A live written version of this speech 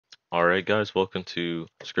Alright guys, welcome to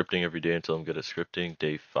Scripting Every Day Until I'm Good at Scripting,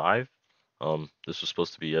 day 5. This was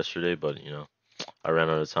supposed to be yesterday, but I ran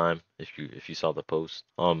out of time if you saw the post.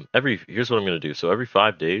 Here's what I'm gonna do. So every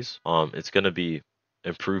 5 days, it's gonna be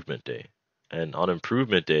improvement day. And on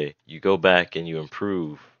improvement day, you go back and you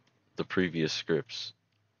improve the previous scripts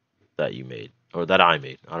that you made. Or that I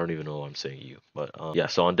made. I don't even know why I'm saying you. But yeah,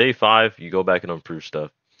 so on day 5, you go back and improve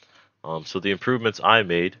stuff. So the improvements I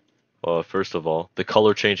made, first of all, the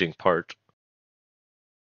color changing part.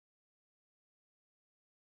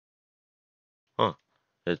 Huh.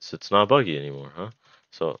 It's not buggy anymore, huh?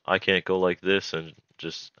 So I can't go like this and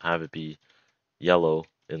just have it be yellow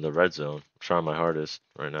in the red zone. I'm trying my hardest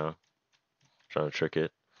right now, trying to trick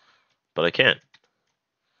it, but I can't.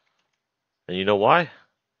 And you know why?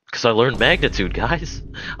 Because I learned magnitude, guys.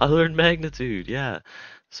 I learned magnitude, yeah.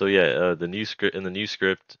 So yeah, the new script in the new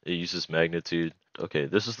script it uses magnitude. Okay,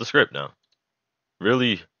 this is the script now.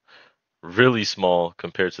 Really, really small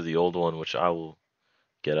compared to the old one, which I will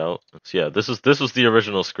get out. So yeah, this was the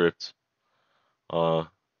original script. Uh,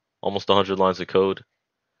 almost 100 lines of code.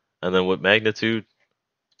 And then with magnitude,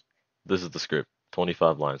 this is the script,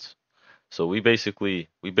 25 lines. So we basically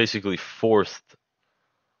fourthed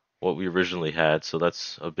what we originally had, so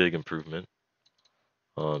that's a big improvement.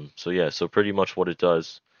 So yeah, so pretty much what it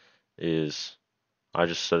does is I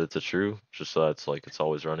just set it to true, just so it's like it's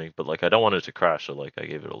always running. But like I don't want it to crash, so like I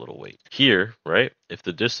gave it a little weight. Here, right? If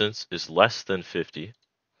the distance is less than 50,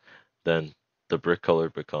 then the brick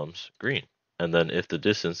color becomes green. And then if the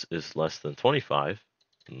distance is less than 25,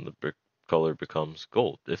 then the brick color becomes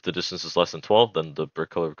gold. If the distance is less than 12, then the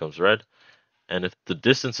brick color becomes red. And if the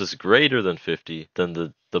distance is greater than 50, then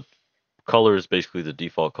the color is basically the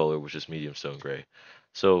default color, which is medium stone gray.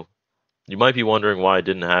 So you might be wondering why I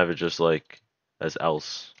didn't have it just like as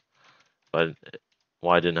else. But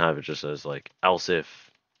why I didn't have it just as like else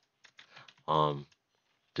if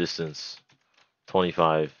distance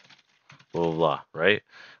 25 blah blah blah, right?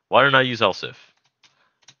 Why didn't I use else if?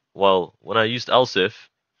 Well, when I used else if,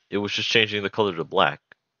 it was just changing the color to black.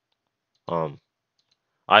 Um,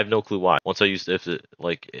 I have no clue why. Once I used if it,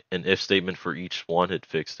 like an if statement for each one, it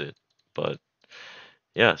fixed it. But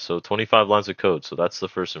yeah, so 25 lines of code. So that's the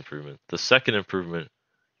first improvement. The second improvement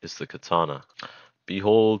is the katana.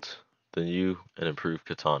 Behold the new and improved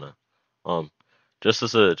katana. Um, just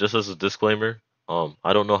as a disclaimer,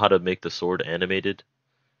 I don't know how to make the sword animated.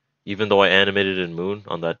 Even though I animated in Moon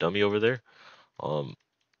on that dummy over there, um,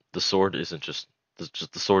 the sword isn't just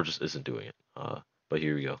the sword just isn't doing it. But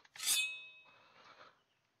here we go.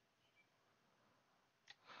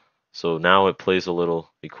 So now it plays a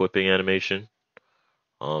little equipping animation.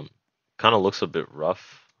 Um, kind of looks a bit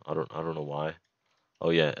rough. I don't know why.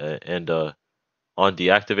 Oh yeah, and on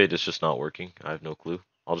deactivate it's just not working. I have no clue.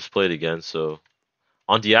 I'll just play it again. So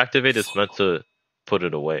on deactivate it's meant to put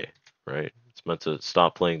it away, right? It's meant to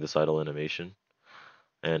stop playing this idle animation.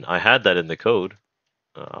 And I had that in the code.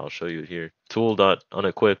 I'll show you here.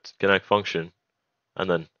 Tool.unequipped connect function, and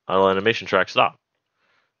then idle animation track stop.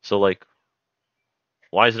 So like,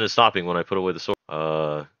 why isn't it stopping when I put away the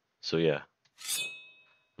sword? So yeah,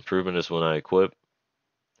 improvement is when I equip.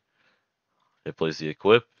 It plays the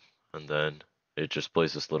equip, and then it just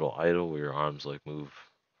plays this little idle where your arms like move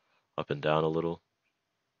up and down a little.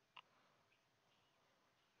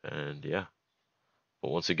 And yeah.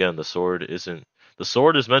 But once again, the sword is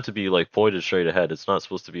meant to be like pointed straight ahead. It's not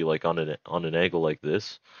supposed to be like on an angle like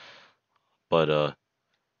this. But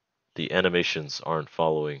the animations aren't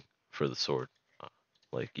following for the sword.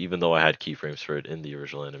 Like even though I had keyframes for it in the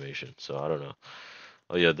original animation. So I don't know.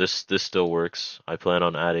 Oh yeah, this still works. I plan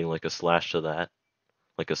on adding like a slash to that,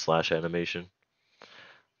 like a slash animation.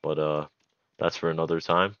 But that's for another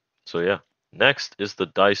time. So yeah. Next is the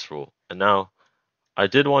dice roll. And now I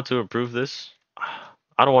did want to improve this.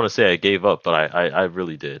 I don't want to say I gave up, but I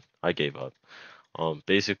really did. I gave up.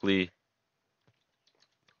 Basically,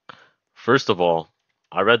 first of all,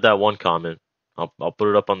 I read that one comment. I'll put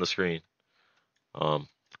it up on the screen. Um,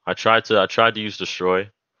 I tried to use destroy,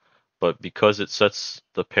 but because it sets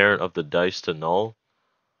the parent of the dice to null,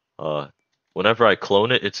 uh, whenever I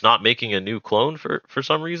clone it, it's not making a new clone for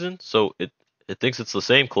some reason. So it thinks it's the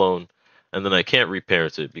same clone, and then I can't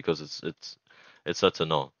reparent it because it's set to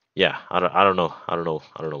null. Yeah, I don't know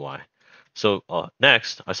why. So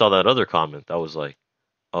next, I saw that other comment that was like,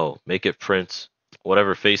 oh, make it print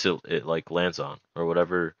whatever face it like lands on or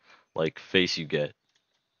whatever like face you get.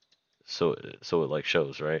 So it like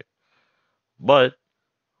shows, right? But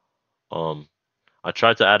um I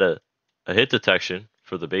tried to add a hit detection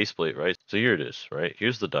for the base plate, right? So here it is, right?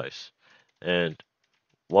 Here's the dice. And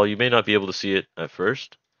while you may not be able to see it at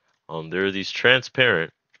first, there are these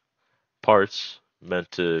transparent parts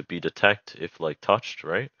meant to be detect if like touched,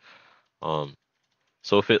 right?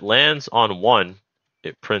 So if it lands on 1,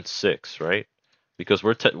 it prints 6, right? Because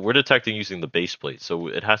we're detecting using the base plate, so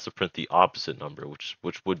it has to print the opposite number, which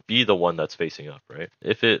would be the one that's facing up, right?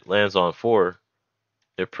 If it lands on 4,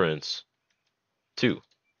 it prints 2,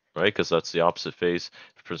 right? Because that's the opposite face.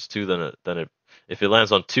 If it prints 2, if it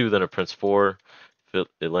lands on 2, then it prints 4. If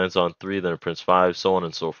it lands on 3, then it prints 5, so on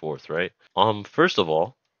and so forth, right? First of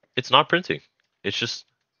all, it's not printing.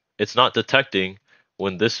 It's not detecting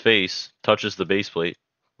when this face touches the base plate,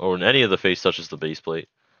 or when any of the face touches the base plate,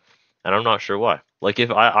 and I'm not sure why. Like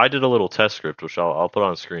if I did a little test script, which I'll put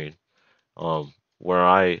on screen, um, where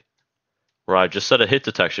I just set a hit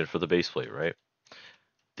detection for the base plate, right?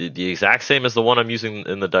 The exact same as the one I'm using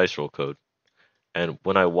in the dice roll code. And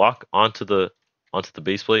when I walk onto the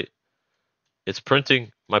base plate, it's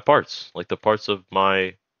printing my parts, like the parts of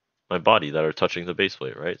my body that are touching the base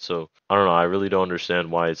plate, right? So I don't know. I really don't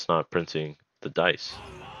understand why it's not printing the dice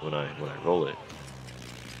when I roll it.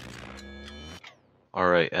 All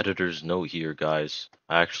right, editor's note here, guys.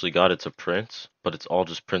 I actually got it to print, but it's all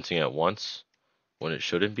just printing at once when it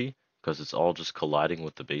shouldn't be, because it's all just colliding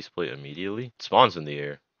with the base plate immediately. It spawns in the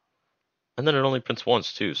air, and then it only prints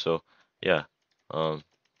once too. So yeah, um,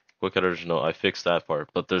 quick editor's note. I fixed that part,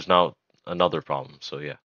 but there's now another problem. So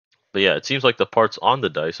yeah. But yeah, it seems like the parts on the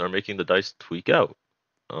dice are making the dice tweak out.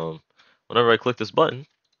 Um, Whenever I click this button,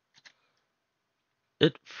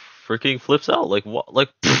 it freaking flips out. Like what? Like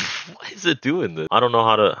why is it doing this? I don't know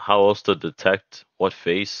how else to detect what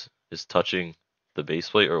face is touching the base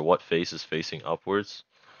plate or what face is facing upwards.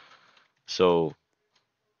 So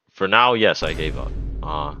for now, yes, I gave up.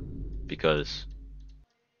 Because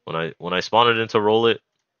when I spawn it in to roll it,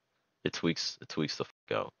 it tweaks the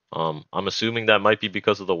fuck out. I'm assuming that might be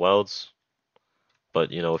because of the welds.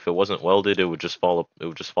 But you know, if it wasn't welded, it would just fall. It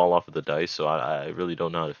would just fall off of the dice. So I really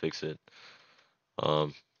don't know how to fix it.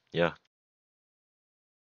 Um, yeah.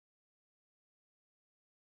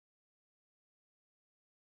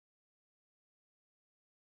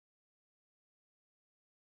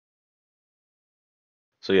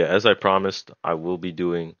 So yeah, as I promised, I will be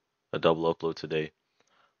doing a double upload today.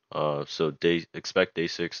 So expect day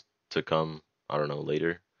 6 to come. I don't know,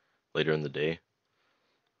 later in the day.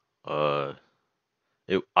 Uh,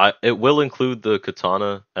 it will include the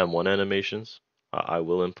katana M1 animations. I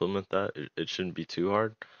will implement that. It shouldn't be too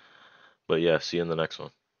hard. But yeah, see you in the next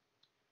one.